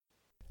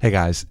Hey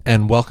guys,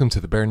 and welcome to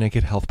the Bare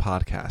Naked Health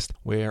Podcast,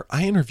 where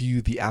I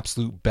interview the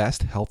absolute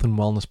best health and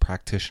wellness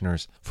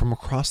practitioners from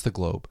across the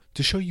globe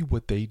to show you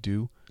what they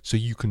do so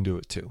you can do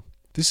it too.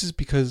 This is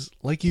because,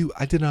 like you,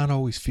 I did not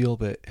always feel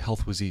that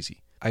health was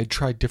easy. I had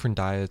tried different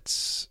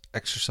diets,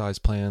 exercise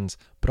plans,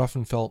 but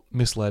often felt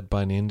misled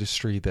by an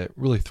industry that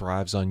really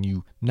thrives on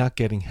you not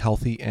getting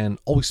healthy and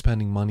always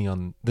spending money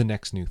on the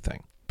next new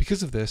thing.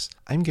 Because of this,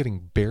 I'm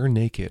getting bare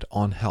naked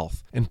on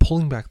health and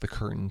pulling back the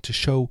curtain to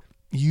show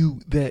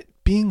you that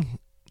being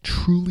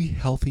truly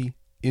healthy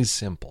is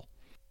simple.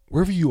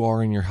 Wherever you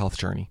are in your health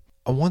journey,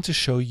 I want to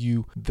show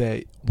you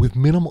that with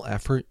minimal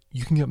effort,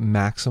 you can get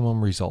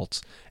maximum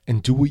results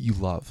and do what you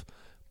love.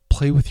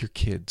 Play with your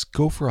kids,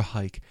 go for a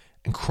hike,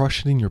 and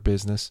crush it in your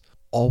business,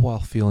 all while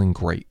feeling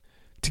great.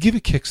 To give a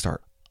kickstart,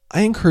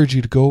 I encourage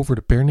you to go over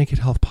to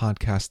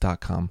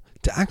barenakedhealthpodcast.com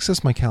to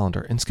access my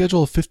calendar and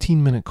schedule a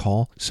 15-minute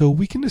call so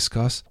we can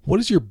discuss what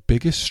is your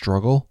biggest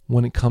struggle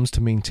when it comes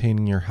to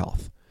maintaining your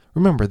health.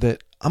 Remember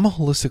that I'm a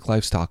holistic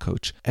lifestyle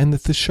coach and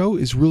that the show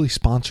is really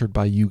sponsored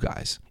by you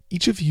guys.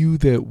 Each of you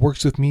that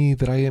works with me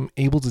that I am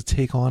able to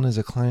take on as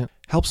a client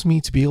helps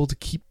me to be able to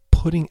keep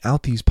putting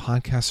out these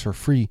podcasts for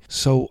free.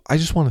 So I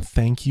just want to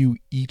thank you,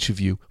 each of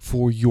you,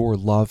 for your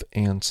love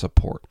and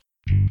support.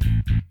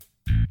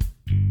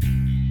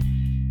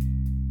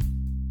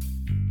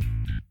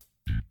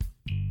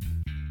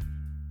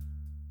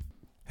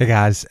 Hey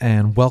guys,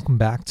 and welcome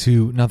back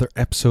to another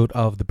episode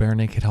of the Bare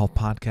Naked Health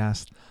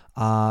Podcast.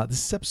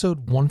 This is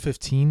episode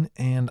 115,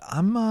 and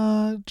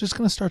I'm just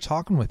going to start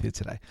talking with you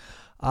today.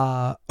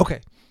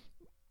 Okay,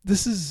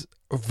 this is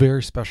a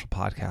very special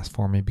podcast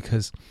for me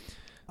because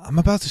I'm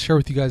about to share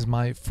with you guys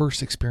my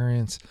first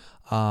experience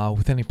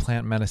with any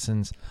plant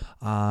medicines,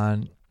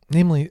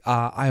 namely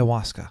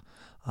ayahuasca.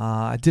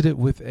 I did it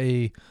with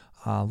a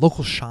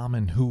local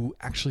shaman who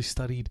actually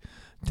studied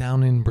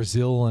down in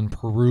Brazil and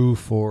Peru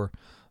for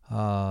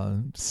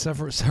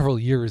several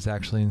years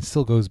actually, and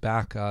still goes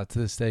back to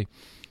this day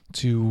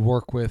to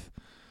work with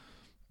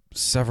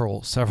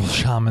several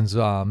shamans,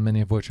 many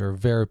of which are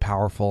very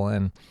powerful,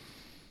 and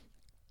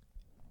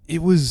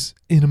it was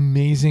an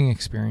amazing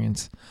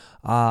experience.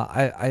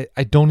 I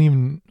don't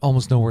even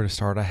almost know where to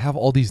start. I have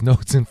all these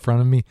notes in front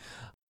of me,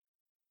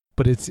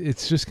 but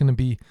it's just gonna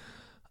be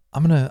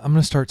I'm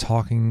gonna start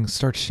talking,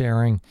 start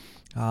sharing.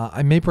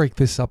 I may break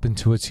this up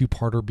into a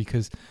two-parter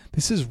because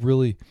this is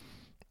really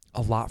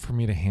a lot for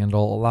me to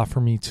handle, a lot for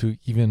me to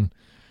even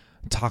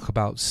talk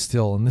about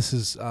still, and this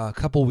is a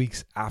couple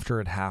weeks after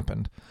it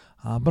happened,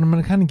 but I'm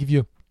going to kind of give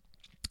you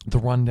the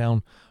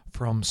rundown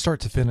from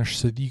start to finish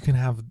so that you can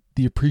have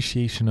the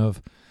appreciation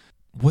of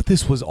what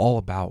this was all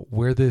about,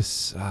 where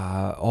this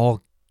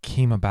all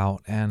came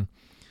about. And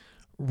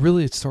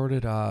really it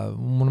started,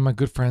 one of my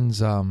good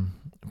friends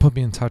put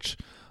me in touch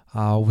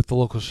with the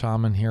local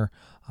shaman here,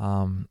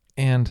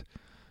 and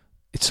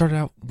it started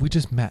out, we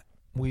just met.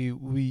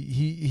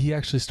 He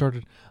actually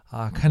started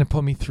kind of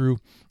put me through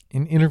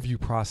an interview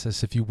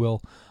process, if you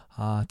will,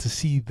 to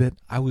see that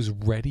I was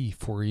ready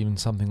for even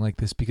something like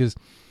this, because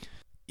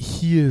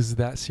he is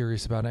that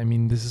serious about it. I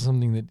mean, this is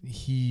something that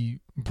he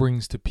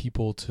brings to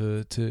people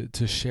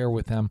to share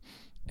with them,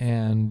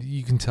 and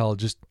you can tell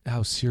just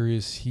how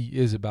serious he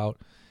is about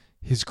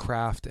his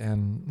craft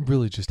and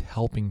really just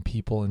helping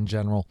people in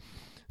general.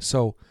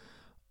 So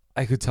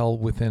I could tell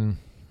within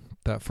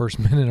that first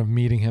minute of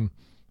meeting him,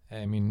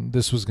 I mean,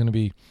 this was going to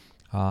be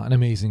an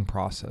amazing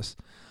process.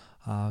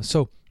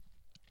 So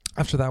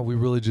after that, we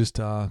really just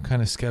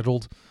kind of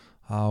scheduled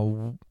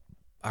our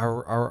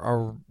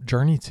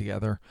journey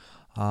together,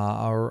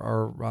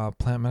 our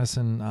plant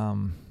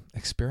medicine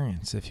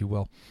experience, if you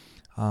will.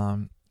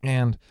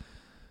 And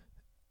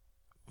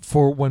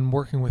for when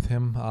working with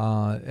him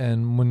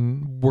and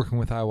when working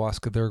with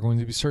ayahuasca, there are going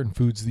to be certain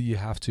foods that you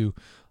have to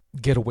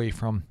get away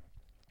from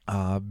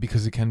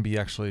because it can be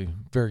actually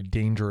very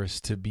dangerous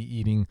to be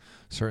eating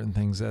certain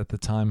things at the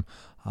time.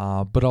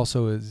 But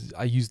also,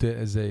 I used it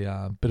as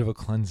a bit of a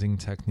cleansing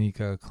technique,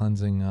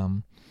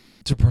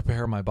 to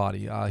prepare my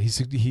body.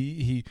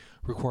 He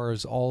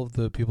requires all of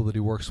the people that he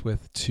works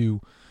with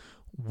to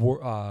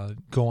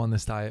go on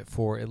this diet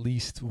for at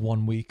least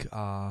 1 week.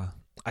 I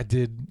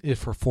did it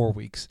for 4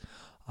 weeks.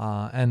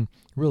 And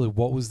really,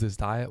 what was this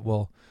diet?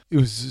 Well, it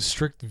was a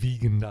strict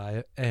vegan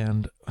diet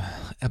and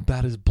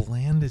about as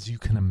bland as you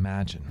can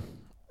imagine.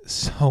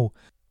 So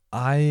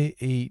I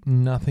ate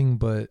nothing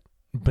but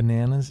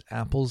bananas,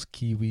 apples,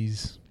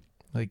 kiwis,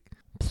 like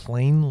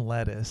plain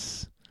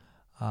lettuce,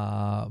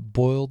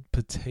 boiled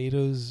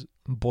potatoes,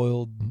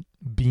 boiled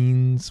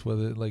beans,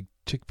 whether like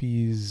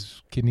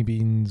chickpeas, kidney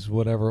beans,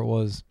 whatever it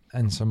was,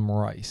 and some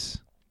rice.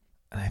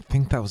 And I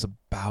think that was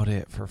about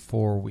it for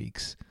 4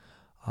 weeks.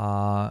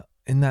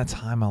 In that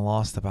time, I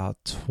lost about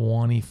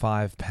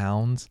 25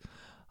 pounds.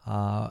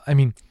 I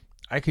mean,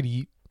 I could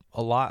eat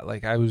a lot.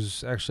 Like, I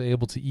was actually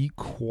able to eat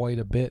quite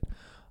a bit.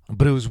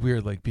 But it was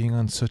weird, like, being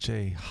on such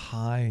a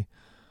high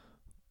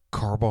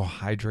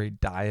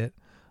carbohydrate diet.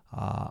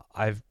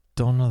 I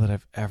don't know that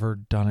I've ever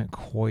done it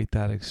quite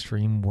that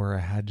extreme where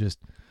I had just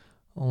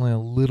only a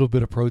little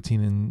bit of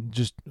protein and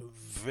just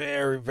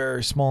very,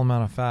 very small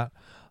amount of fat.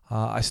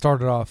 I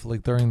started off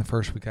like during the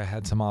first week, I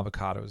had some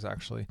avocados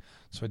actually.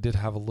 So I did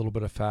have a little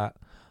bit of fat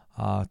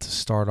to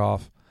start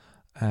off.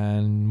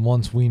 And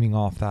once weaning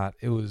off that,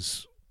 it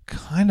was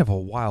kind of a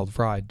wild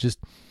ride. Just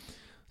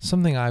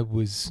something I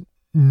was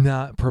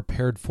not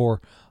prepared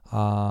for.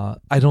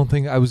 I don't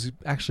think I was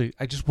actually,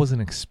 I just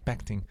wasn't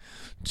expecting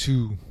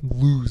to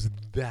lose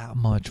that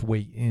much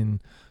weight in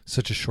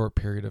such a short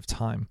period of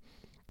time.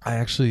 I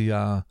actually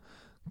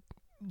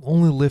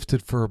only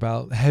lifted for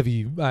about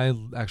heavy. I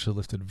actually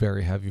lifted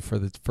very heavy for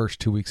the first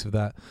 2 weeks of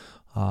that.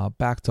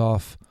 Backed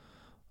off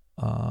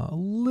a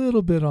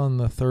little bit on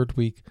the third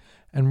week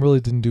and really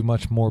didn't do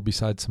much more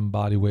besides some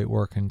body weight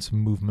work and some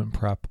movement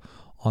prep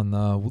on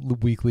the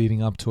week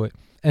leading up to it,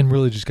 and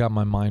really just got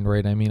my mind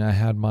right. I mean, I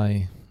had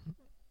my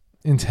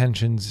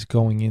intentions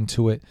going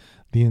into it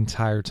the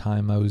entire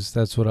time.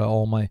 That's what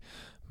all my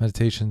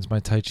meditations, my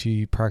Tai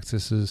Chi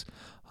practices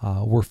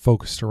were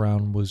focused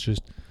around, was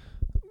just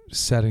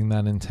setting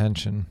that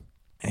intention.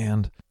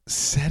 And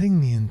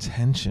setting the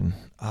intention,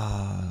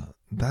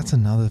 that's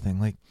another thing.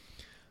 Like,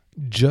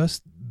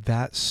 just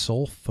that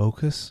sole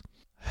focus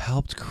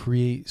helped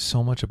create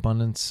so much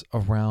abundance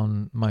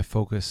around my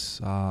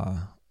focus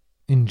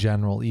in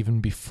general, even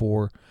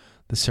before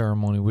the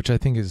ceremony, which I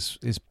think is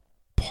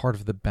part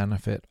of the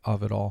benefit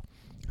of it all.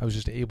 I was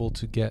just able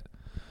to get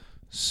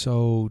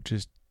so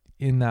just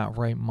in that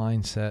right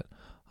mindset.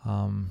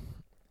 And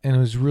it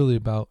was really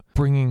about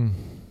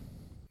bringing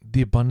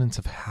the abundance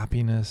of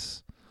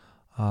happiness,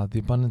 the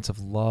abundance of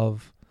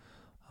love,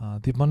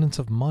 the abundance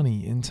of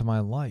money into my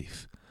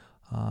life.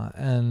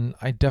 And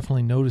I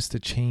definitely noticed a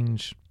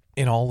change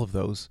in all of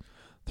those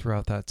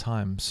throughout that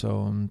time.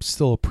 So I'm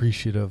still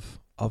appreciative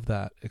of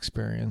that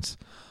experience.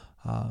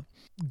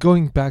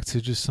 Going back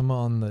to just some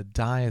on the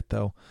diet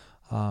though,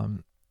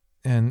 and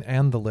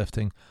the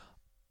lifting,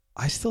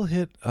 I still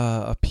hit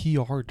a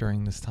PR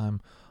during this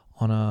time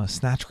on a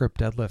snatch grip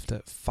deadlift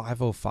at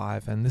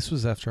 505. And this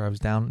was after I was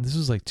down. This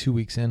was like 2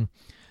 weeks in.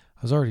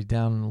 I was already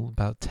down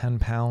about 10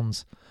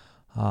 pounds.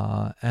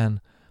 And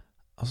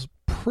I was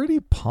pretty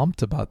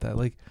pumped about that.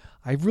 Like,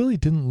 I really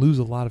didn't lose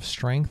a lot of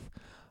strength,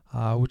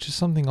 which is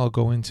something I'll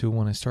go into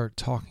when I start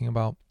talking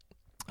about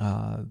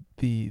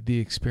the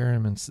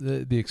experience,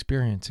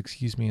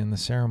 in the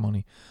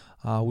ceremony,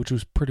 which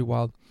was pretty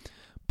wild.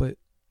 But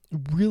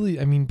really,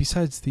 I mean,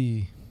 besides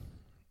the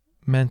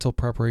mental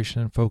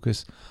preparation and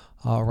focus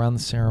around the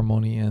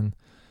ceremony and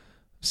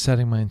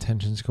setting my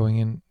intentions going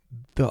in,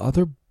 the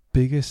other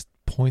biggest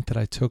point that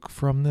I took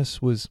from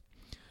this was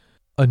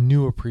a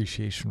new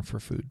appreciation for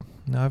food.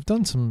 Now, I've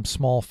done some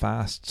small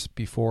fasts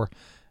before,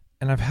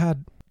 and I've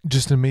had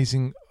just an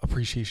amazing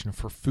appreciation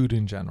for food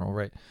in general,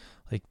 right?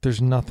 Like,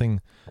 there's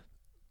nothing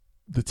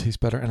that tastes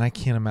better, and I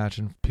can't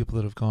imagine people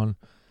that have gone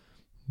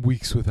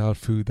weeks without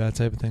food, that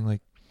type of thing.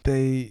 Like,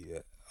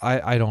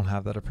 I don't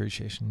have that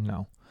appreciation,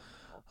 no.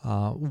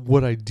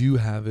 What I do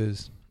have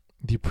is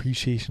the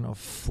appreciation of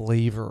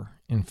flavor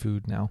in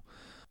food now.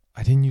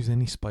 I didn't use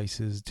any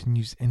spices, didn't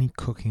use any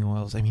cooking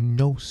oils. I mean,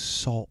 no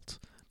salt,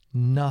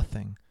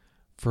 nothing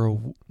for a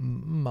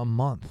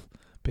month,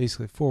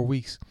 basically 4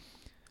 weeks.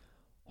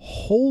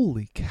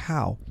 Holy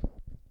cow.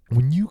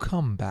 When you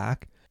come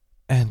back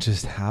and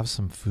just have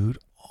some food,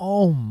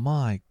 oh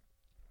my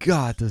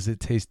God, does it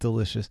taste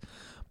delicious.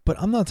 But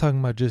I'm not talking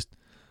about just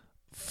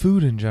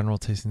food in general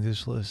tasting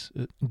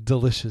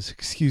delicious,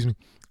 excuse me.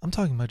 I'm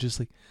talking about just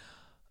like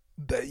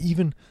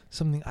even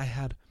something I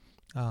had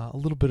a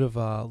little bit of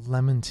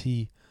lemon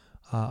tea,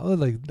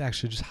 like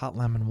actually just hot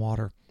lemon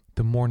water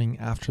the morning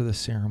after the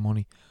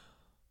ceremony.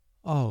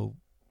 Oh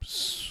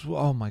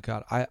my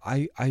God.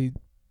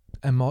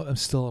 I'm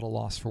still at a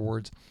loss for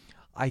words.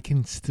 I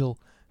can still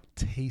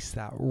taste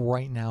that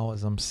right now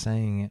as I'm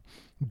saying it.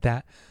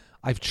 That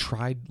I've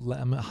tried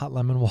hot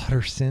lemon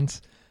water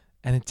since,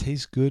 and it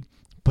tastes good,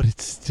 but it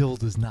still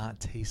does not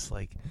taste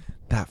like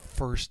that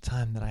first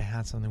time that I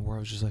had something where I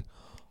was just like,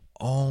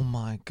 oh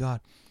my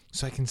God.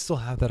 So I can still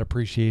have that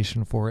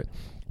appreciation for it.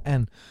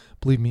 And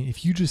believe me,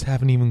 if you just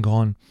haven't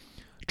even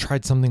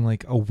tried something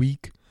like a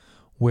week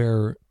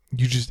where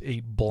you just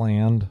ate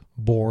bland,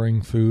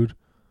 boring food,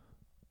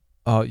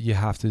 you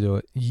have to do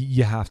it.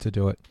 You have to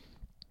do it.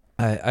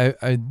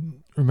 I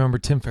remember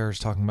Tim Ferriss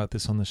talking about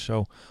this on his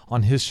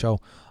show,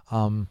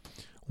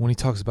 when he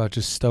talks about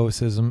just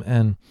stoicism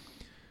and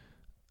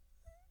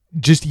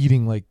just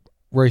eating like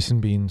rice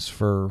and beans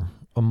for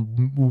a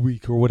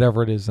week or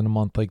whatever it is in a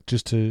month, like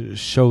just to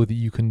show that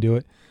you can do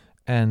it.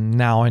 And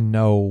now I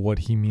know what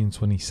he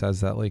means when he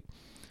says that. Like,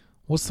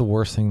 what's the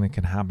worst thing that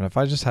can happen? If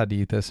I just had to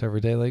eat this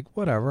every day, like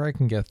whatever, I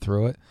can get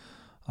through it.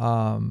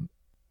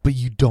 But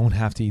you don't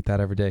have to eat that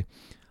every day.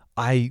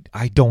 I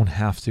don't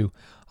have to.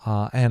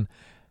 And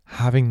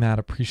having that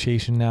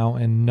appreciation now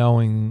and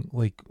knowing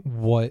like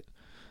what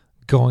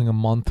going a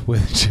month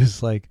with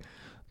just like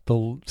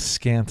the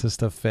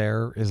scantest of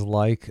fare is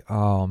like,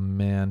 oh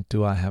man,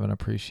 do I have an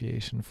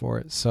appreciation for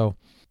it. So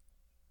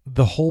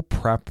the whole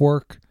prep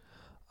work,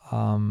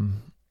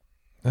 doing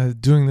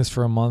this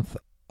for a month,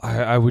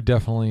 I would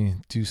definitely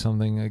do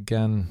something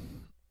again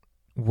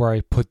where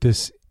I put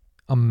this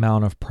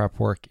amount of prep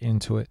work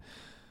into it.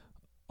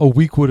 A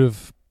week would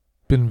have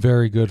been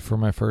very good for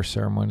my first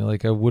ceremony.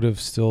 Like, I would have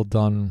still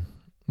done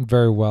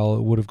very well.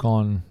 It would have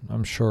gone,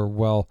 I'm sure,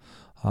 well.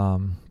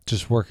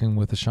 Just working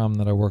with the shaman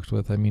that I worked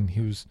with. I mean,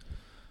 he was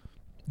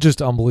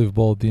just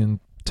unbelievable the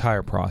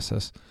entire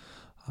process.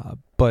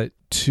 But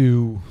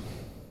to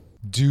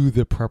do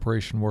the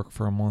preparation work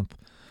for a month,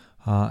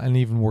 and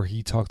even where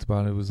he talked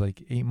about it was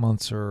like 8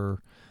 months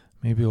or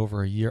maybe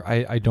over a year.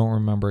 I don't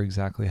remember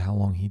exactly how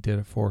long he did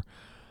it for.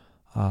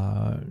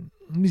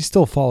 He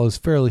still follows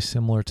fairly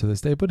similar to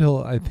this day, but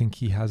I think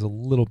he has a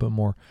little bit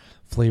more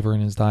flavor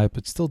in his diet,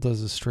 but still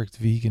does a strict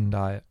vegan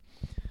diet.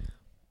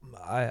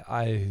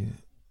 I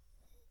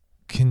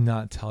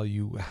cannot tell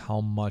you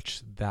how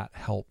much that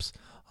helps.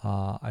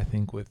 I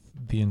think with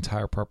the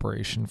entire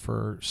preparation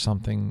for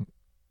something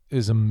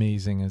as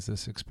amazing as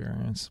this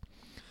experience.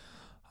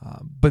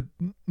 But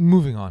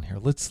moving on here,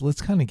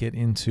 let's kind of get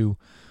into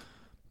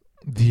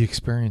the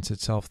experience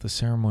itself, the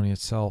ceremony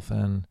itself,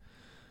 and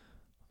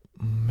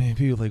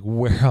maybe like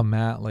where I'm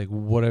at, like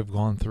what I've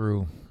gone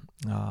through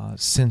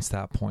since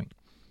that point.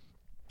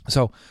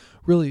 So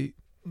really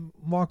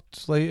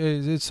walked, like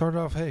it started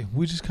off, hey,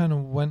 we just kind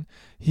of went,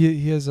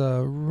 he has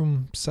a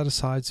room set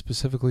aside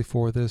specifically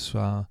for this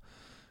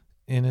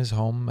in his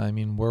home, I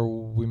mean, where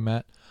we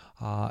met,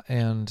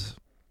 and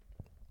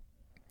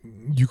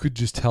you could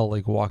just tell,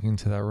 like, walking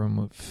to that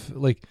room,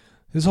 like,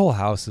 his whole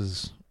house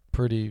is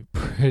pretty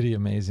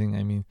amazing.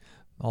 I mean,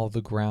 all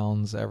the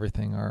grounds,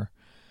 everything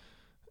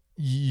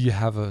you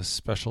have a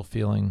special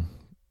feeling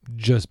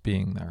just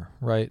being there,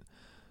 right?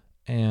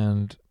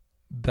 And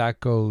that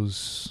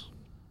goes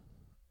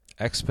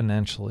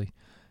exponentially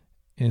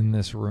in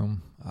this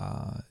room.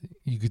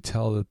 You could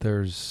tell that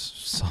there's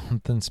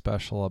something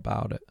special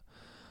about it.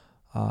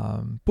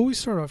 But we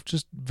started off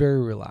just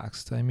very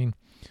relaxed. I mean,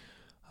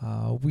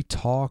 we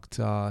talked.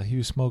 He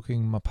was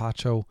smoking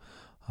mapacho,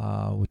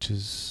 which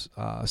is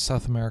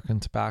South American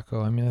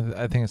tobacco. I mean,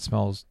 I think it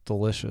smells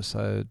delicious.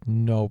 I had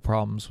no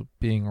problems with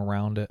being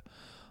around it.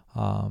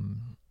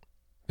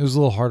 It was a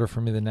little harder for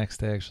me the next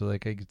day, actually.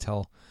 Like, I could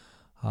tell,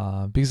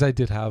 because I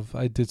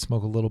did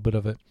smoke a little bit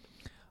of it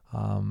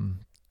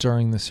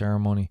during the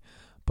ceremony,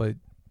 but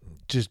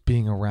just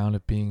being around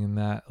it, being in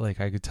that, like,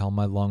 I could tell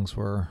my lungs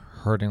were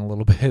hurting a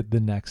little bit the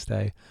next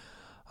day.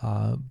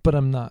 But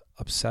I'm not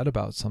upset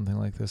about something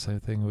like this. I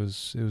think it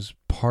was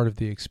part of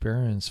the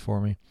experience for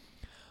me.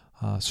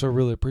 So I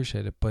really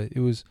appreciate it. But it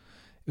was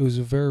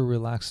a very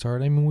relaxed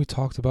start. I mean, we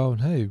talked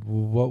about, hey,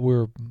 what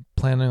we're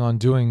planning on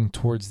doing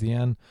towards the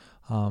end.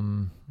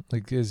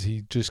 Like, as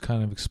he just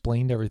kind of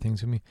explained everything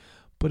to me.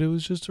 But it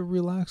was just a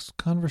relaxed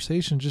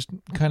conversation, just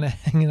kind of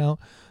hanging out,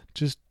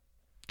 just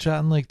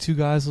chatting like two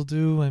guys will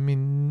do. I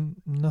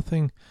mean,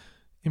 nothing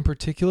in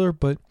particular,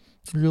 but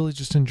really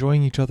just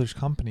enjoying each other's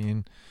company.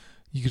 And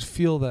you could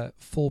feel that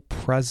full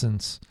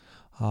presence,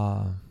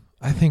 I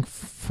think,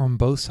 from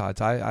both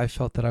sides. I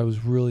felt that I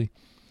was really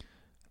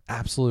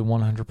absolutely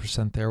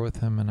 100% there with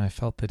him, and I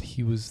felt that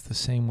he was the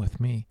same with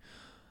me.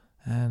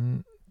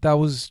 And that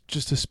was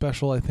just a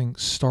special, I think,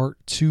 start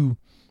to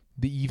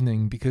the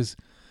evening, because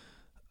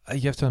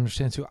you have to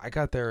understand, too, I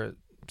got there at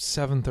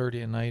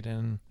 7:30 at night,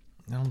 and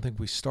I don't think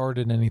we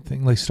started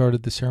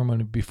the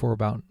ceremony before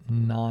about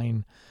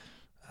 9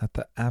 at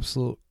the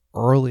absolute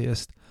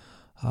earliest,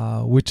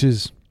 which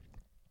is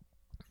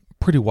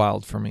pretty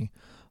wild for me.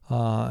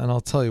 And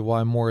I'll tell you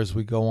why more as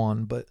we go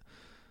on, but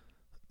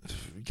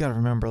you gotta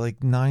remember, like,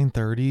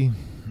 9:30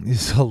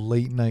 is a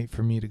late night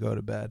for me to go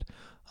to bed.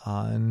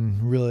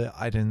 And really,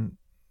 I didn't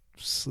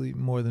sleep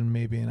more than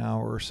maybe an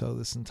hour or so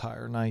this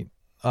entire night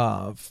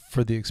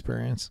for the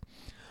experience.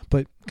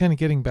 But kind of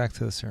getting back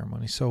to the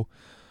ceremony. So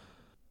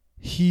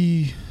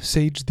he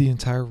saged the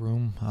entire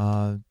room,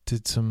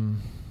 did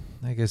some,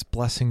 I guess,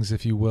 blessings,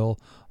 if you will,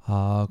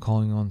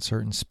 calling on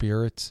certain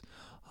spirits.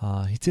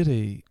 He did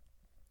a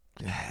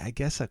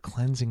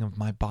cleansing of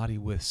my body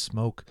with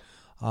smoke,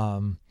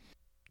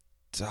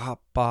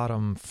 top,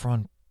 bottom,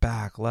 front,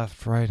 back,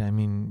 left, right. I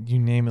mean, you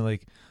name it.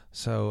 Like,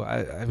 so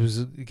I was,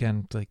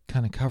 again, like,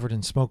 kind of covered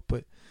in smoke,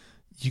 but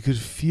you could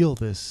feel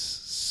this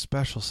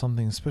special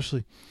something,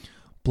 especially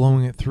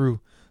blowing it through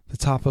the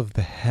top of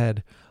the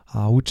head,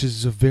 which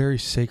is a very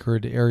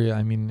sacred area.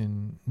 I mean,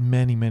 in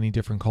many, many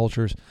different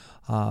cultures.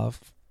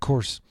 Of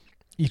course,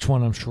 each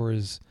one, I'm sure,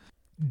 is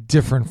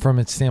different from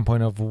its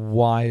standpoint of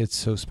why it's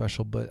so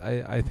special, but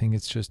I think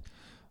it's just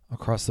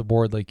across the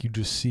board, like, you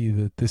just see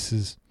that this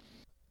is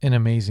an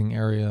amazing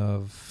area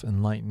of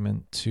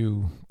enlightenment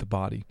to the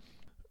body.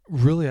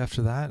 Really,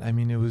 after that, I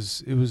mean,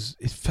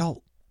 it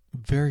felt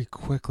very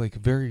quick, like a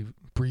very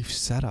brief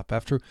setup.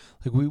 After,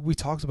 like, we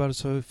talked about it,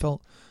 so it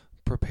felt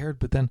prepared,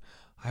 but then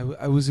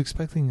I was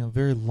expecting a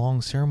very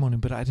long ceremony,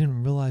 but I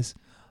didn't realize,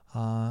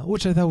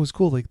 which I thought was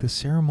cool, like, the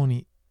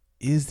ceremony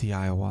is the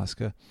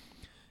ayahuasca.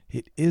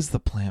 It is the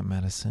plant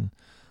medicine.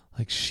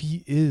 Like,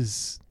 she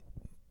is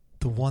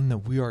the one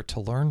that we are to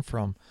learn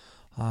from.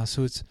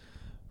 So it's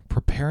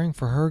preparing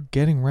for her,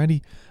 getting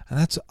ready.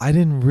 And I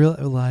didn't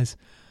realize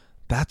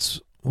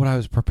that's what I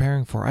was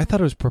preparing for. I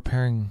thought I was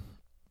preparing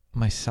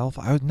myself.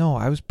 I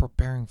was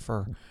preparing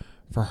for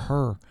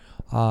her,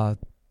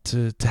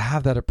 to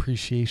have that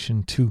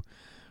appreciation, to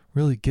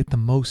really get the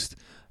most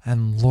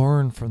and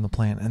learn from the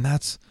plant. And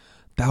that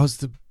was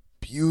the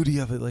beauty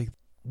of it, like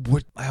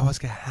what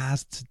ayahuasca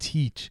has to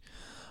teach.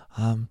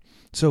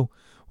 So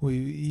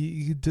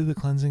we did the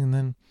cleansing, and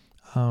then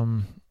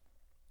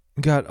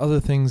got other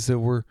things that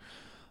were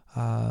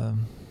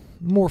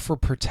more for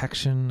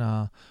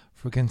protection,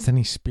 for against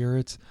any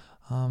spirits.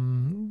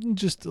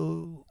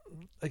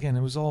 Again,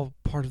 it was all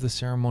part of the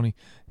ceremony.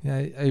 Yeah,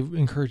 I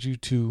encourage you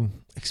to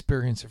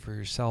experience it for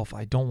yourself.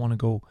 I don't want to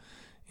go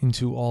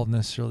into all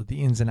necessarily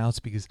the ins and outs,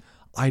 because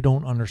I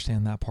don't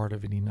understand that part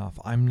of it enough.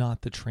 I'm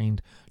not the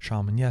trained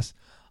shaman. Yes,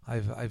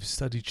 I've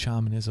studied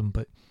shamanism,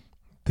 but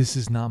this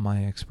is not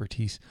my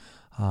expertise,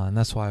 and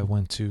that's why I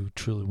went to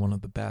truly one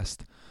of the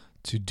best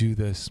to do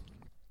this.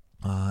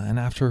 And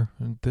after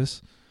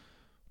this,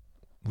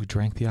 we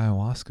drank the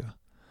ayahuasca.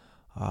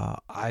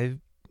 I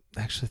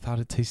actually thought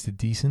it tasted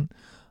decent.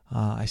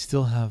 I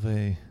still have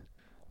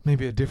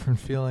maybe a different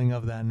feeling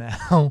of that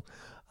now.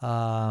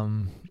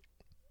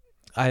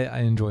 I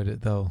enjoyed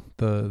it though.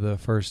 The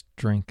first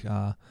drink,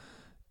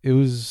 it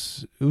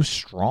was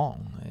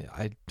strong.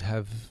 I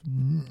have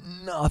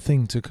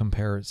nothing to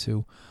compare it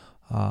to.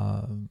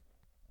 I'm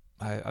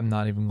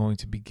not even going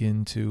to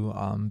begin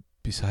to.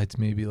 Besides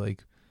maybe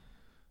like,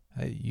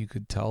 you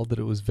could tell that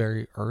it was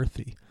very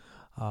earthy.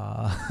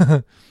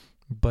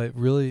 But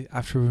really,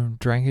 after we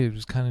drank it, it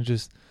was kind of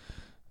just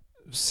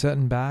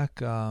setting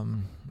back.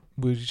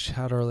 We just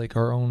had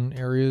our own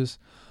areas,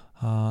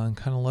 and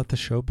kind of let the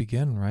show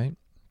begin, right?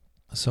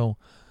 So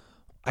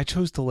I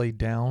chose to lay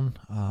down,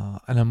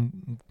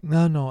 and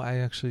I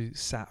actually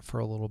sat for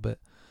a little bit.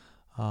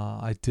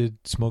 I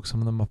did smoke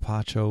some of the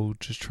mapacho,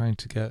 just trying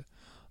to get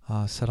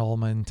set all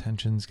my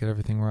intentions, get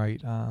everything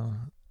right,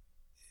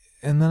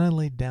 and then I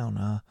laid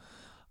down.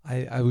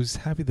 I was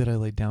happy that I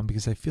laid down,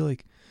 because I feel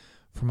like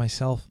for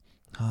myself,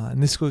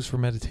 and this goes for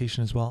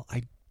meditation as well,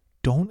 I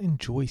don't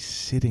enjoy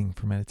sitting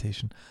for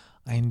meditation.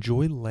 I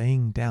enjoy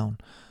laying down.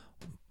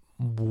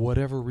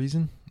 Whatever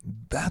reason,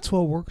 that's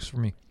what works for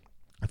me.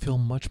 I feel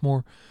much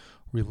more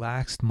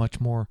relaxed, much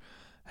more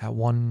at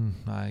one,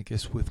 I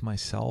guess, with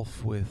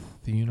myself,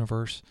 with the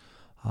universe.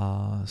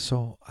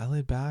 So I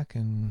laid back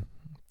and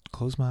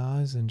closed my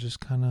eyes and just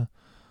kind of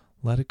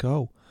let it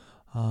go.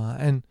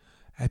 And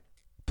at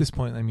this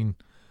point, I mean,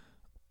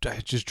 I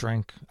just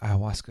drank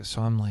ayahuasca,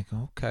 so I'm like,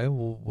 okay,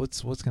 well,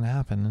 what's going to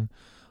happen?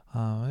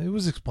 And it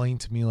was explained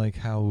to me like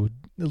how it would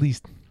at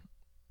least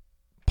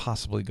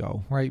possibly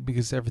go, right?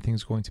 Because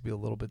everything's going to be a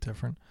little bit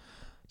different.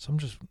 So I'm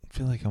just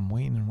feeling like I'm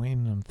waiting and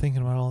waiting. I'm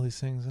thinking about all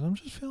these things, and I'm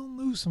just feeling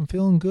loose. I'm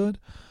feeling good.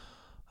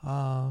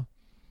 So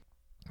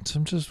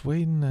I'm just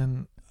waiting,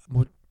 and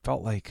what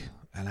felt like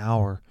an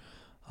hour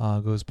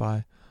goes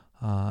by,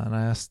 and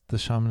I asked the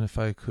shaman if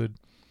I could.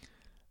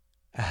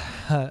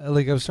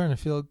 Like, I was starting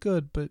to feel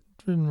good, but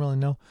didn't really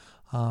know.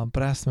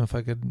 But I asked him if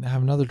I could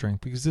have another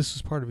drink, because this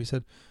was part of it. He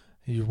said,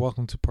 "You're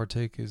welcome to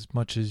partake as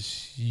much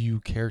as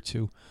you care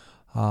to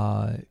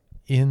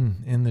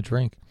in the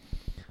drink."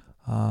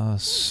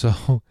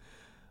 So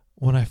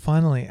when I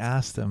finally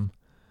asked him,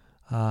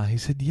 he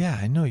said, "Yeah,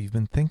 I know you've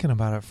been thinking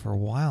about it for a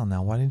while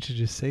now. Why didn't you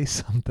just say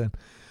something?"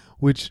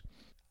 Which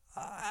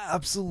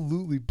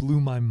absolutely blew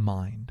my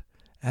mind.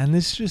 And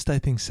this just, I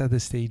think, set the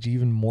stage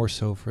even more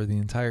so for the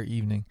entire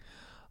evening,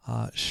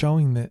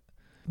 showing that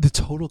the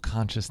total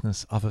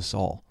consciousness of us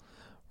all,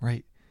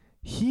 right?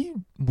 He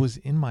was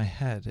in my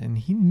head, and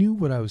he knew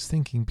what I was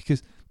thinking,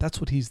 because that's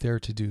what he's there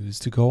to do, is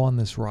to go on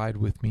this ride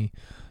with me,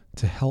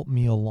 to help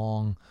me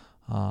along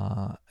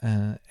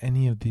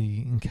any of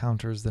the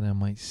encounters that I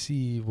might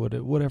see,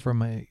 whatever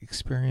my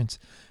experience,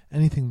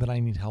 anything that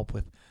I need help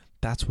with.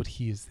 That's what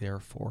he is there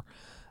for.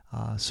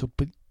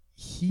 But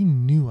he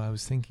knew I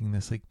was thinking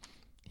this. Like,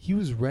 he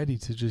was ready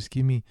to just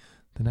give me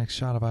the next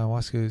shot of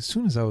ayahuasca as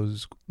soon as I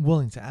was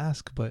willing to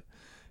ask. But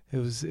it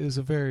was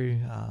a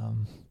very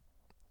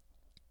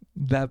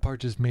that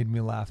part just made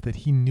me laugh, that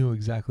he knew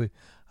exactly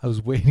I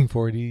was waiting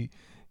for it. He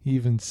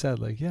even said,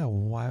 like, "Yeah,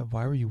 well,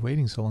 why were you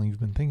waiting so long? You've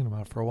been thinking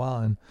about it for a while."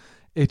 And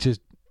it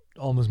just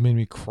almost made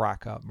me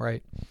crack up,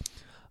 right?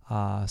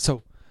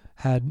 So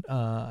had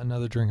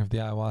another drink of the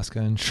ayahuasca,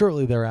 and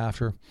shortly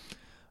thereafter,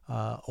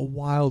 a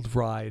wild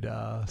ride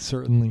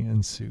certainly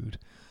ensued.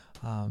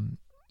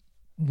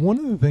 One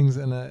of the things,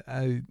 and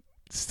I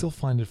still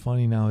find it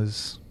funny now,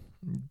 is,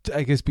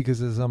 I guess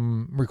because as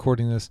I'm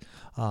recording this,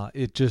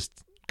 it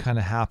just kind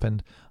of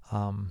happened,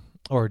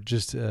 or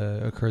just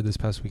occurred this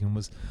past weekend,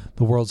 was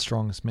the World's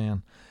Strongest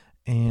Man.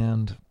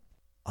 And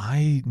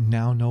I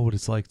now know what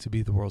it's like to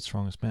be the world's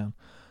strongest man.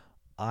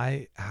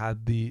 I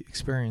had the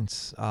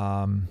experience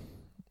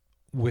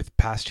with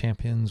past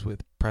champions,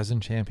 with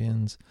present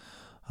champions,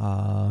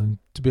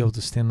 to be able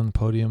to stand on the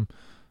podium,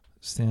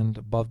 stand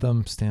above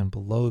them, stand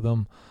below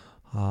them,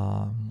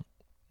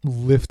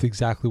 lift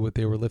exactly what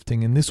they were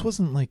lifting. And this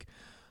wasn't like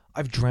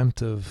I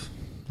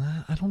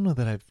don't know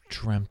that I've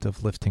dreamt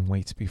of lifting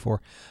weights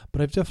before,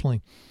 but I've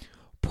definitely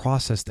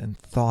processed and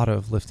thought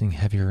of lifting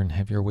heavier and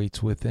heavier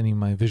weights with any of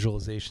my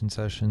visualization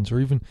sessions, or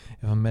even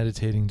if I'm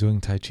meditating,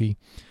 doing Tai Chi.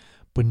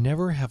 But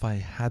never have I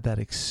had that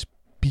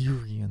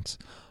experience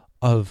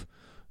of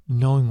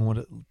knowing what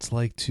it's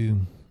like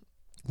to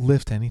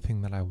lift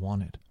anything that I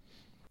wanted.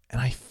 And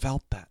I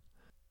felt that.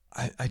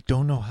 I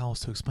don't know how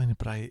else to explain it,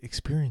 but I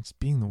experienced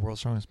being the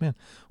world's strongest man,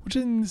 which I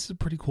think this is a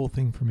pretty cool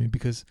thing for me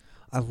because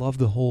I love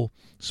the whole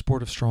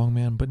sport of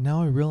strongman. But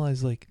now I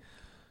realize like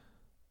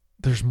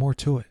there's more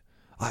to it.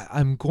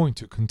 I'm going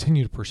to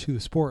continue to pursue the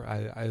sport.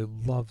 I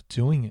love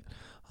doing it.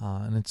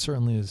 And it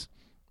certainly is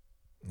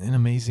an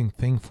amazing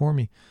thing for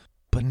me.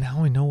 But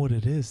now I know what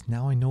it is.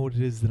 Now I know what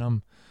it is that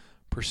I'm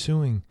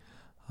pursuing,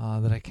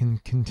 that I can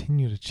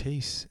continue to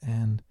chase.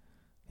 And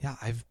yeah,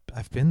 I've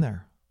been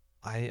there.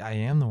 I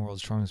am the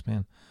world's strongest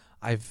man.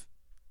 I've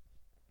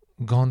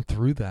gone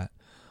through that.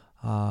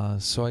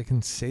 So I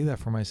can say that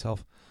for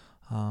myself.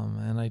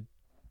 And I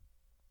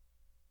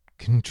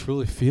can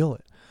truly feel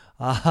it.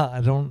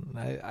 I don't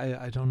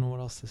know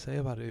what else to say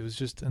about it. It was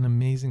just an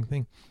amazing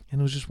thing.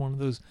 And it was just one of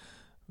those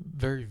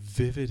very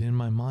vivid in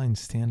my mind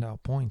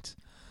standout points.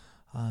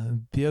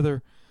 One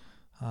thing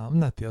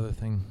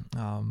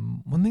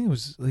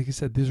was, like I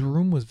said, this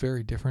room was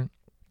very different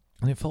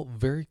and it felt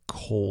very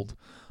cold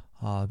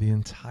the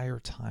entire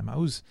time. I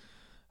was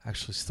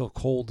actually still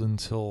cold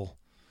until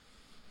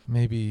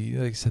maybe,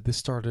 like I said, we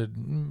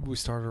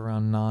started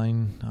around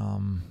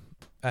 9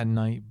 at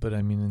night, but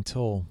I mean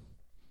until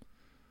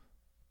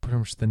pretty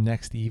much the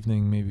next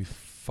evening, maybe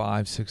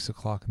 5-6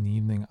 o'clock in the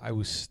evening, I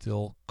was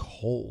still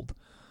cold.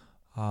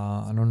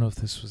 I don't know if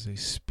this was a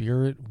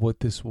spirit, what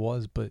this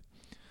was, but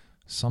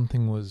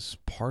something was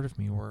part of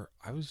me where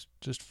I was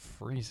just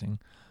freezing.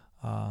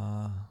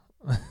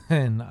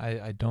 And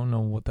I don't know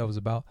what that was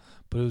about,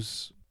 but it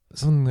was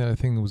something that I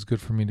think was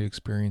good for me to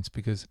experience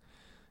because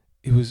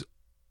it was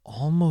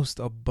almost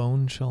a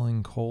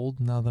bone-chilling cold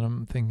now that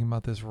I'm thinking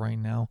about this right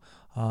now.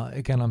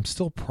 Again, I'm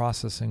still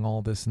processing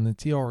all this, and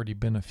it's already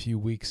been a few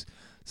weeks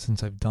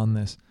since I've done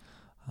this.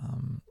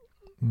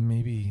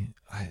 Maybe,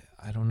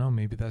 I don't know,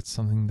 maybe that's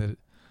something that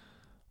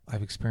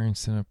I've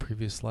experienced in a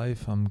previous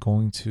life. I'm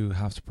going to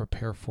have to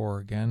prepare for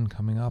again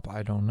coming up.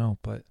 I don't know,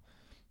 but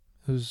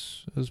it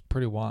was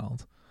pretty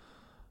wild.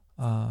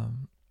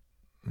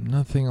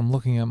 Another thing, I'm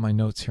looking at my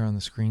notes here on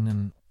the screen,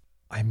 and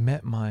I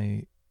met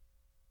my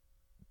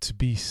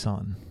to-be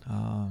son.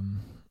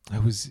 I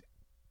was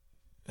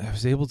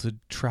able to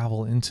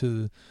travel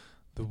into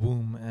the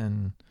womb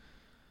and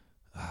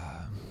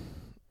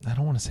I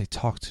don't want to say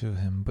talk to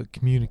him, but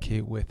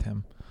communicate with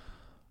him.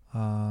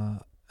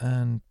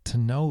 And to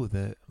know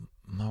that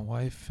my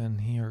wife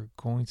and he are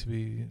going to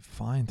be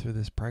fine through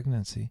this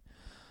pregnancy.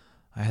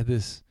 I had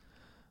this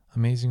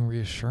amazing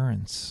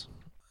reassurance,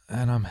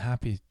 and I'm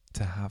happy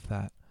to have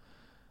that.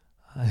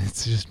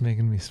 It's just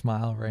making me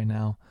smile right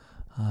now,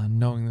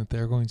 knowing that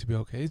they're going to be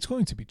okay. It's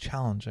going to be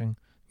challenging,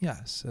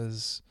 yes,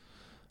 as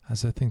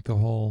I think the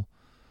whole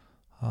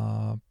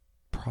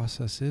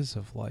process is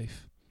of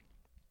life,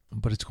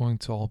 but it's going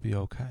to all be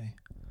okay.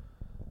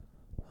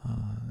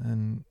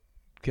 And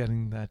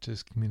getting that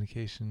just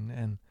communication,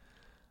 and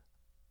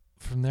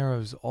from there I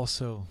was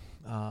also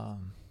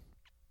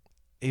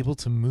able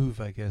to move,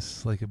 I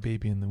guess, like a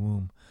baby in the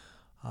womb.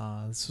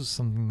 This was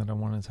something that I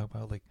wanted to talk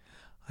about. Like,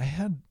 I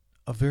had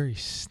a very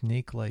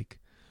snake-like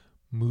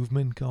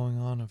movement going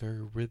on, a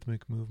very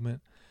rhythmic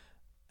movement,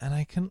 and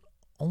I can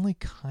only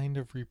kind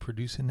of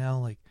reproduce it now.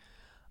 Like,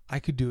 I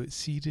could do it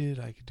seated,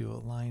 I could do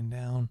it lying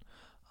down.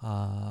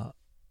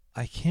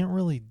 I can't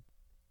really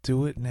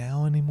do it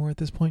now anymore at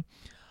this point.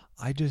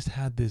 I just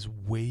had this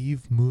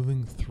wave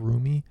moving through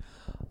me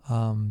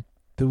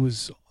that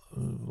was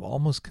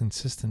almost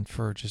consistent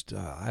for just,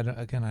 I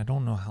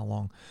don't know how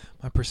long.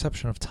 My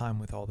perception of time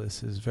with all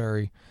this is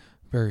very,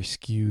 very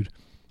skewed.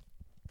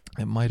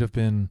 It might have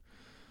been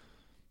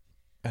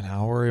an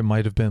hour, it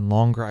might have been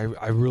longer.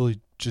 I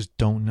really just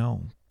don't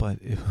know. But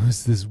it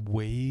was this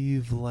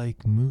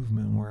wave-like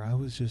movement where I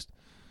was just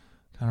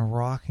kind of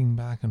rocking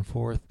back and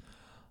forth.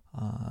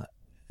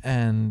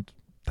 And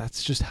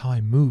that's just how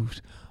I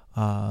moved.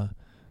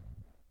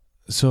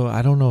 So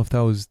I don't know if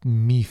that was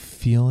me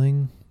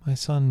feeling my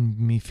son,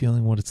 me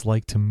feeling what it's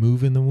like to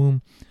move in the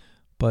womb,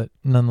 but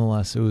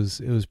nonetheless, it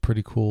was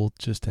pretty cool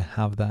just to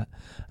have that.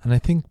 And I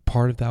think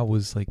part of that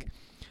was like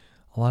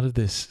a lot of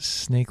this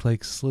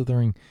snake-like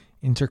slithering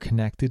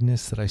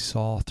interconnectedness that I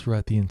saw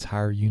throughout the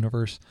entire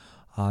universe.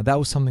 That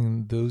was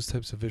something, those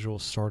types of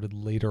visuals started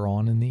later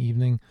on in the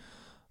evening,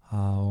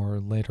 or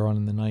later on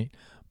in the night,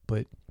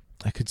 but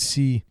I could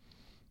see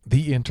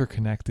the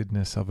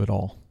interconnectedness of it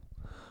all.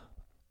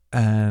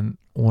 And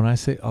when I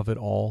say of it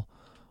all,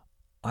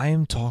 I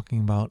am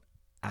talking about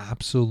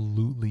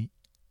absolutely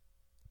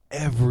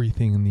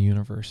everything in the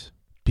universe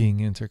being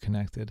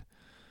interconnected.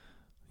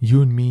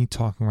 You and me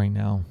talking right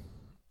now,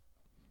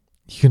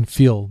 you can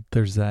feel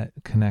there's that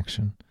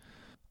connection.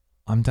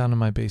 I'm down in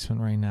my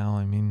basement right now.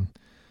 I mean,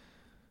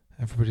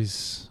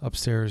 everybody's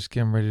upstairs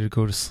getting ready to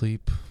go to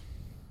sleep,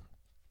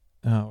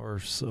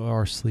 or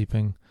are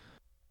sleeping,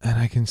 and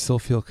I can still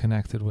feel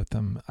connected with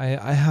them.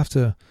 I have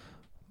to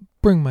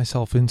bring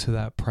myself into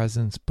that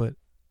presence, but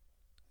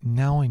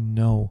now I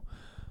know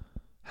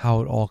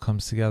how it all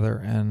comes together,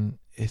 and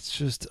it's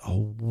just a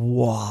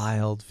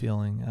wild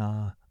feeling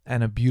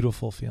and a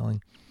beautiful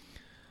feeling.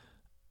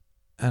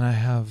 And I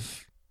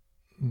have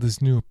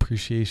this new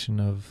appreciation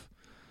of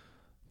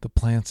the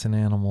plants and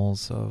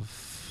animals,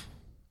 of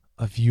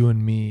you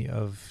and me,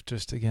 of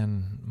just,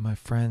 again, my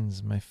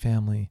friends, my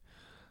family,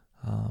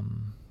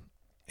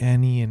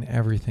 any and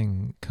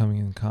everything coming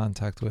in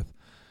contact with.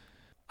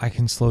 I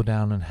can slow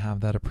down and have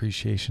that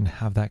appreciation,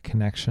 have that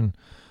connection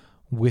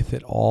with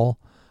it all,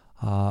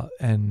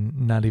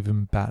 and not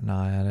even bat an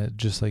eye at it.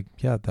 Just like,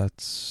 yeah,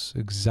 that's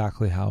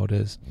exactly how it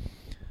is.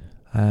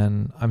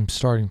 And I'm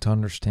starting to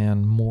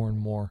understand more and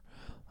more,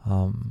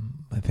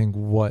 I think,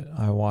 what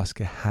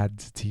ayahuasca had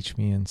to teach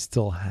me and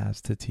still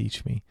has to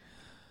teach me.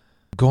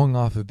 Going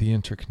off of the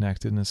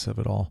interconnectedness of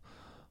it all,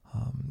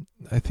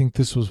 I think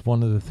this was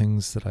one of the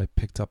things that I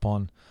picked up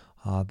on,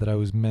 that I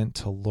was meant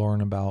to learn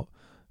about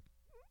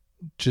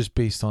just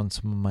based on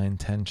some of my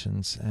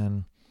intentions.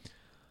 And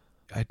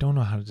I don't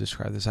know how to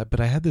describe this, but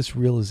I had this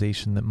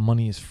realization that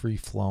money is free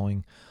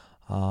flowing,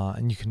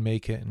 and you can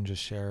make it and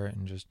just share it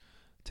and just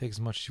take as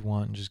much as you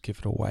want and just give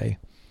it away.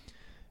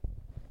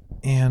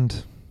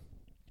 And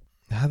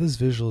I had this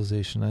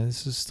visualization.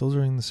 This is still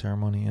during the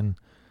ceremony, and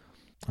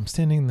I'm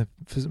standing in the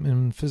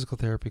physical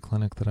therapy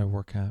clinic that I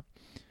work at,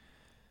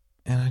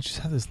 and I just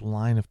have this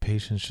line of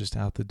patients just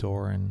out the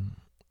door, and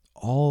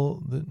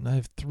I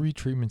have 3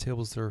 treatment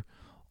tables. They're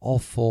all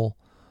full,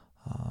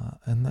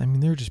 and I mean,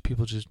 they're just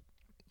people just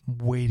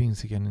waiting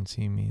to get in and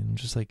see me, and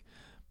just like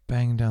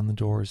banging down the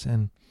doors,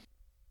 and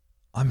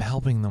I'm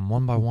helping them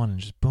one by one, and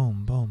just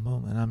boom, boom,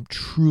 boom, and I'm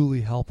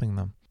truly helping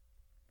them.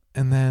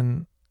 And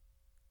then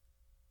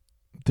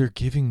they're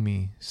giving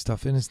me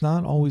stuff, and it's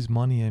not always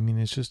money. I mean,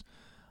 it's just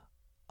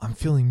I'm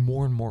feeling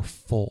more and more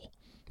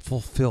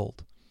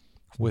fulfilled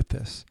with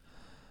this.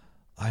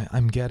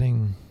 I'm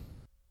getting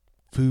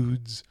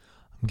foods,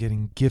 I'm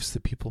getting gifts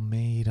that people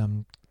made,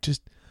 I'm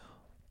just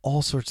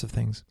all sorts of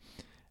things.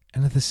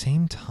 And at the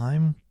same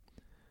time,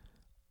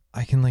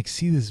 I can like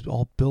see this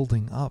all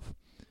building up,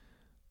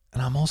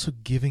 and I'm also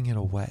giving it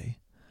away.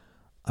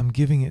 I'm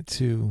giving it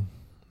to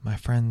my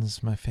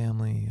friends, my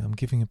family. I'm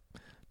giving it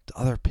to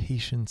other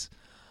patients.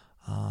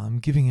 I'm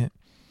giving it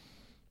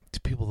to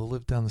people that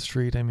live down the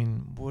street. I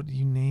mean, what do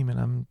you name it?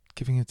 I'm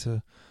giving it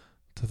to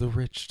the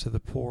rich, to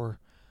the poor.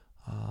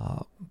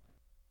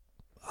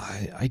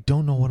 I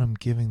don't know what I'm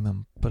giving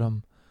them, but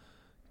I'm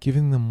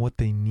giving them what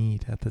they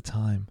need at the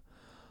time.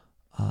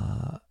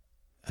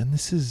 And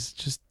this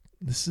is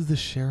the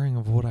sharing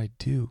of what I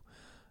do.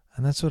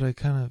 And that's what I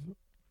kind of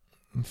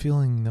am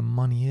feeling the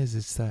money is.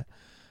 It's that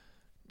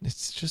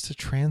it's just a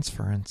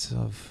transference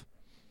of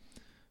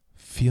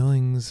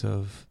feelings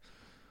of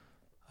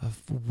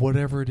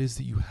whatever it is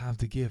that you have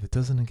to give. It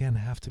doesn't, again,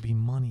 have to be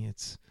money.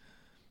 It's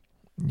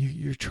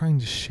you're trying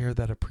to share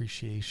that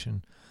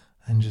appreciation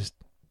and just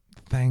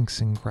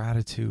thanks and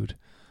gratitude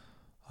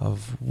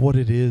of what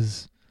it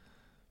is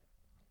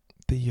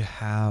that you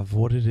have,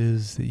 what it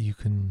is that you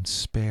can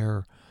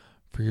spare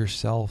for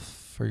yourself,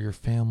 for your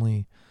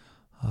family,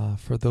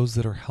 for those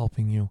that are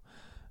helping you.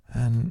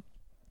 And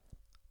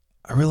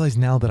I realize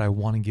now that I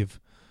want to give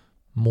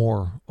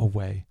more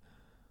away.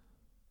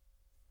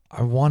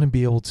 I want to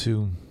be able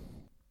to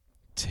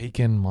take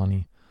in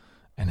money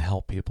and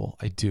help people.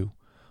 I do.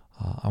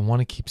 I want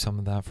to keep some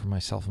of that for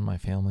myself and my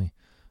family.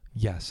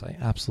 Yes, I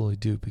absolutely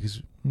do,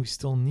 because we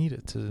still need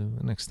it to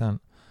an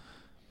extent.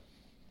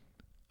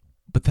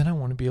 But then I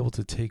want to be able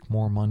to take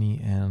more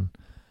money and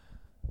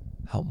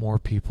help more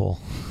people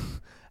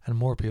and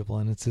more people.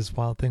 And it's this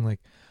wild thing.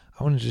 Like,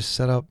 I want to just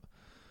set up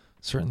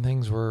certain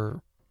things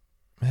where,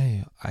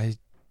 hey, I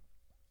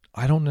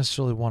don't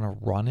necessarily want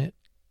to run it,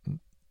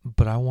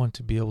 but I want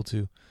to be able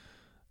to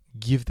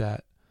give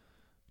that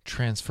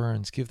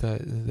transference, give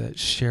that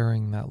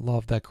sharing, that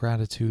love, that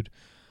gratitude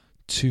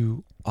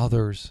to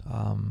others.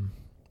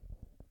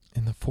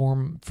 In the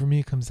form, for me,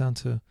 it comes down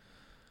to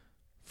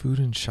food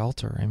and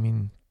shelter. I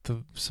mean,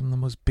 some of the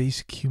most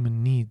basic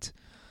human needs.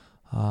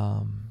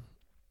 And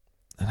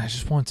I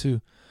just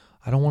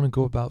I don't want to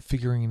go about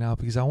figuring it out,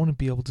 because I want to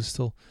be able to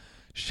still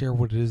share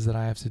what it is that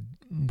I have to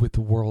with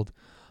the world,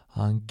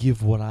 and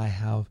give what I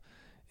have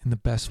in the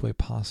best way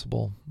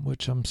possible,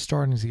 which I'm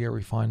starting to get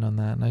refined on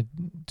that. And I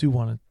do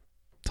want to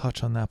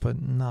touch on that,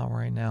 but not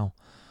right now.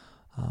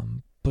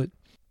 But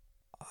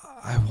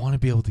I want to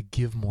be able to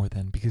give more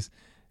then, because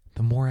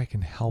the more I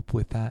can help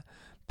with that,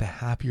 the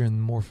happier and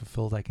the more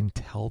fulfilled I can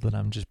tell that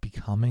I'm just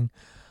becoming,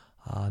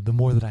 the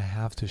more that I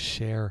have to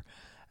share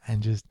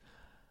and just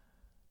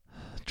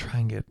try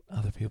and get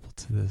other people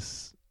to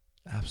this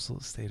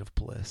absolute state of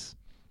bliss.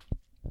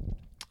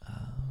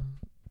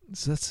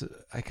 So that's,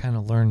 I kind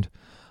of learned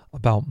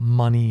about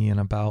money and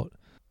about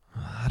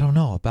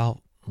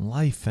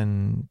life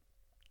and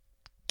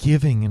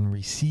giving and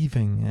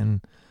receiving,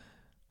 and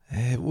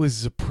it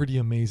was a pretty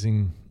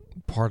amazing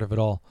part of it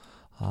all.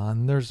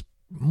 And there's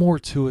more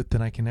to it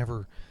than I can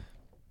ever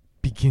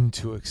begin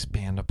to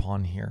expand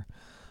upon here.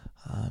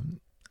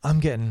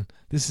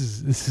 this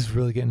is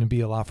really getting to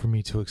be a lot for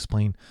me to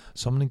explain.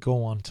 So I'm going to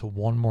go on to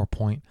one more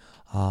point,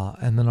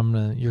 and then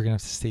you're going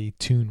to have to stay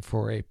tuned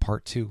for a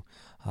part 2,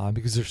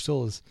 because there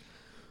still is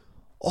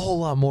a whole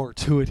lot more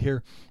to it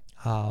here,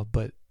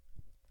 but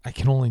I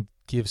can only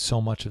give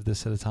so much of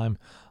this at a time,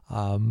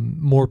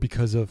 more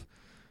because of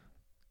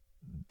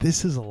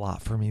this is a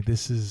lot for me.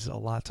 This is a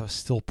lot to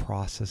still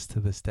process to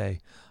this day,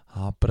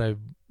 but I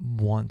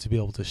want to be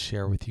able to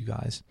share with you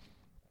guys.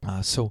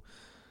 So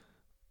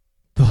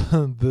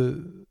I'm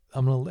going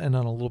to end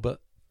on a little bit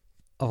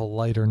of a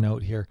lighter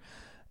note here,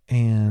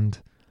 and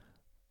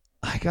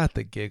I got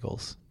the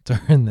giggles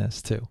during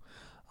this too.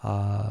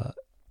 I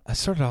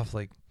started off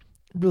like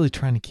really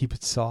trying to keep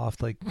it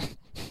soft, like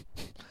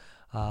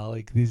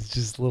these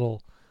just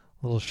little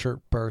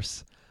shirt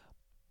bursts.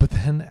 But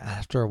then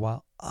after a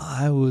while,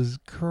 I was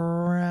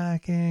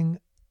cracking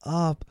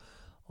up,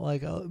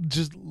 like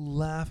just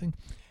laughing.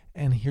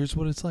 And here's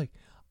what it's like.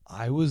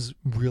 I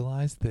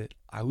realized that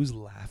I was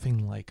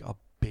laughing like a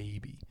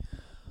baby.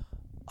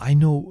 I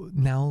know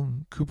now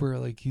Cooper,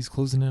 like he's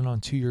closing in on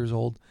 2 years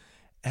old.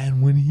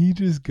 And when he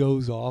just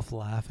goes off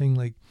laughing,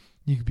 like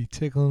you could be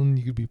tickling,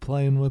 you could be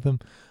playing with him,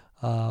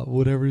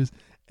 whatever it is.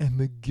 And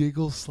the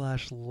giggle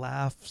 /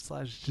 laugh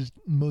 / just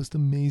most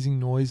amazing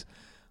noise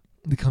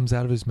that comes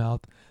out of his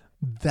mouth,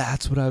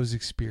 that's what I was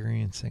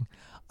experiencing.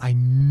 I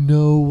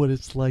know what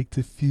it's like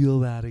to feel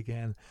that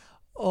again.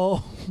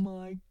 Oh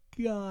my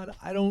God.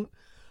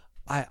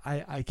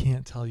 I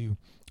can't tell you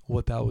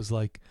what that was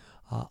like.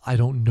 I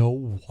don't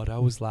know what I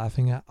was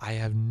laughing at. I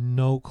have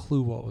no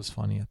clue what was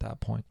funny at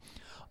that point.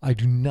 I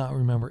do not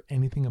remember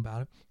anything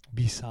about it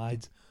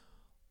besides,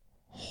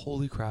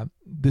 holy crap,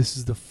 this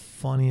is the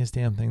funniest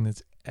damn thing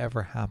that's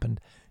ever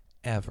happened,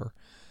 ever.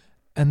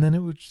 And then it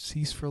would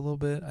cease for a little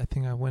bit. I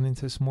think I went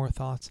into some more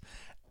thoughts,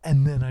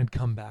 and then I'd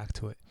come back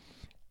to it.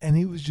 And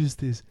it was just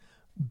this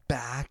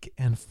back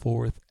and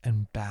forth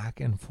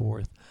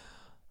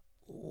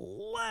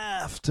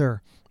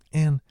laughter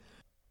and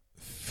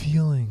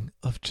feeling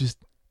of just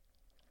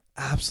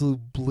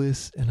absolute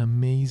bliss and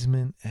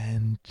amazement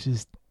and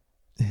just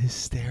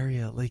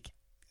hysteria. Like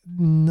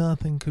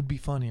nothing could be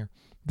funnier.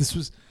 This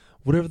was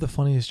whatever the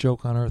funniest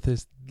joke on earth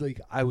is.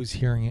 Like I was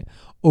hearing it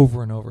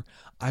over and over.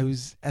 I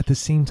was at the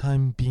same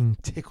time being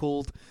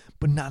tickled,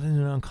 but not in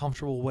an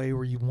uncomfortable way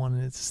where you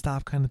wanted it to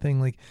stop kind of thing.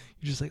 Like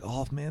you're just like,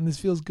 oh man, this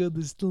feels good.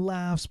 This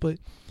laughs, but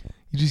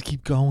you just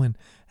keep going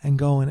and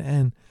going,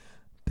 and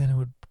then it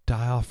would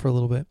die off for a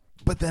little bit,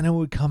 but then it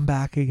would come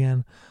back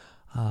again.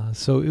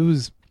 So it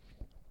was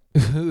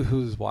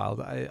wild.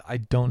 I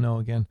don't know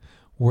again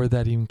where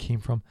that even came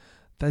from.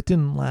 That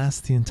didn't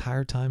last the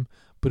entire time,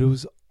 but it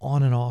was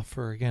on and off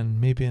for, again,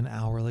 maybe an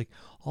hour. Like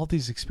all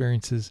these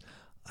experiences,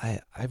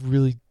 I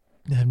really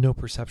have no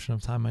perception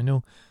of time. I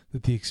know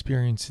that the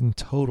experience in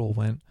total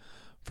went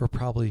for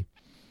probably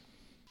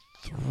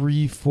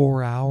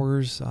 3-4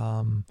 hours.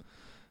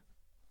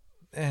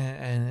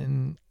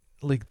 And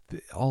like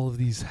all of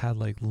these had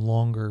like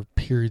longer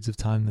periods of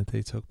time that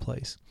they took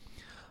place.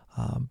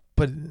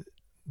 But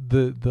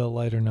the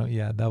lighter note,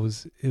 yeah,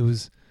 it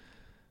was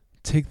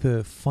take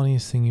the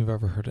funniest thing you've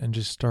ever heard and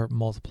just start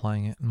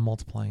multiplying it,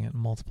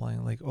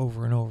 like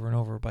over and over and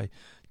over by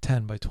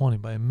 10, by 20,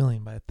 by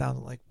 1,000,000, by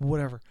 1,000, like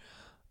whatever.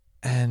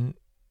 And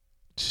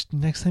just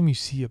next time you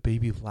see a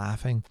baby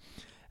laughing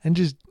and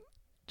just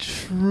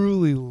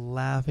truly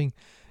laughing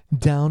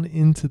down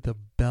into the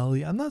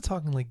belly, I'm not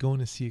talking like going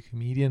to see a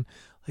comedian.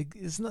 Like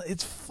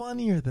it's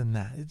funnier than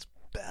that. It's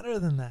better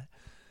than that.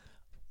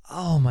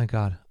 Oh my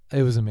God.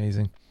 It was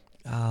amazing.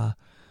 Either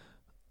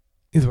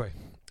way,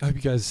 I hope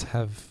you guys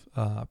have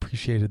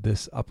appreciated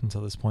this up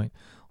until this point.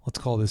 Let's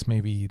call this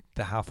maybe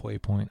the halfway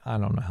point. I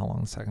don't know how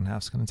long the second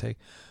half's going to take,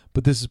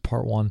 but this is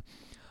part 1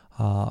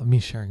 of me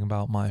sharing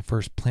about my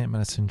first plant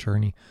medicine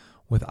journey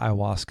with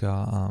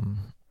ayahuasca,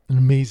 an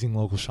amazing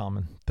local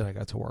shaman that I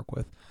got to work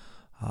with.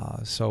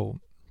 So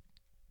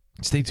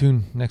stay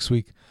tuned next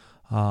week.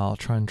 I'll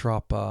try and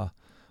drop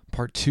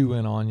part 2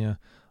 in on you.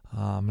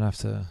 I'm going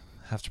to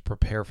have to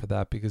prepare for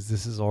that because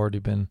this has already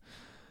been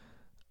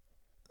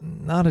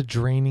not a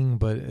draining,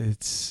 but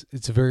it's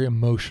a very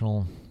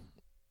emotional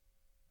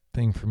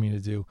thing for me to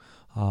do,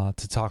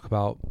 to talk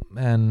about.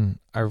 And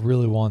I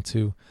really want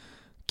to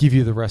give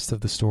you the rest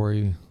of the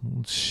story,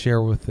 share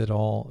it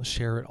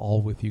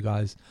all with you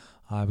guys,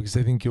 because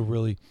I think you'll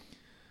really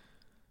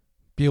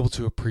be able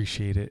to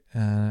appreciate it.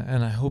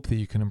 And I hope that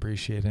you can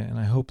appreciate it. And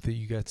I hope that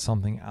you get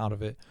something out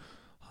of it,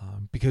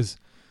 because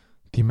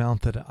the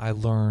amount that I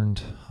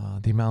learned,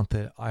 the amount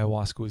that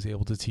ayahuasca was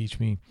able to teach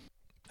me,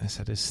 I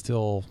said, is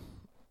still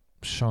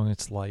showing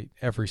its light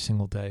every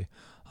single day.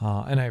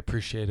 And I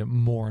appreciate it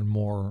more and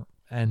more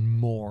and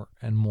more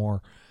and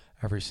more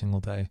every single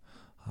day.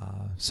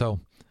 So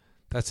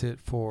that's it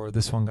for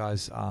this one,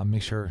 guys.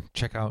 Make sure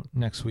check out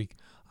next week.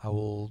 I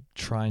will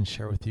try and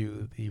share with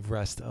you the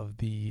rest of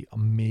the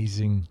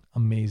amazing,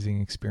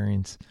 amazing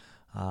experience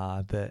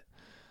that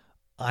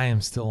I am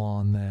still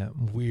on, that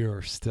we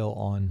are still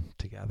on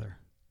together.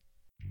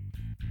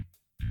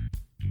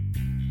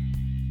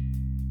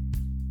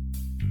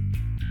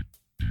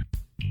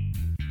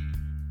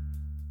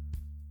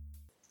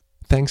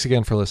 thanks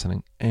again for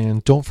listening.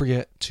 And don't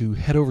forget to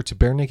head over to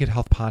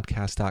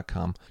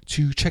barenakedhealthpodcast.com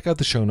to check out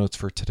the show notes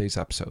for today's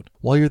episode.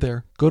 While you're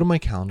there, go to my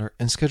calendar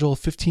and schedule a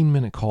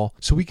 15-minute call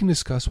so we can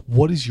discuss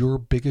what is your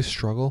biggest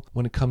struggle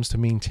when it comes to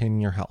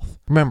maintaining your health.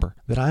 Remember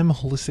that I'm a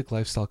holistic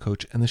lifestyle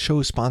coach and the show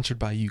is sponsored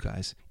by you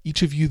guys.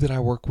 Each of you that I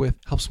work with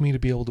helps me to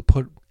be able to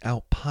put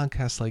out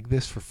podcasts like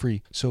this for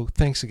free. So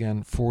thanks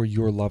again for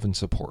your love and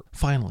support.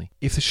 Finally,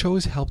 if the show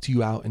has helped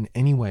you out in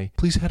any way,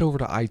 please head over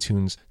to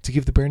iTunes to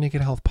give the Bare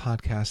Naked Health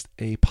Podcast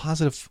a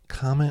positive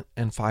comment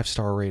and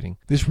 5-star rating.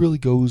 This really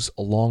goes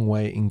a long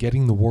way in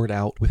getting the word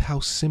out with how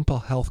simple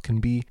health can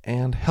be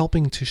and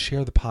helping to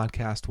share the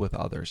podcast with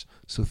others.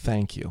 So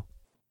thank you.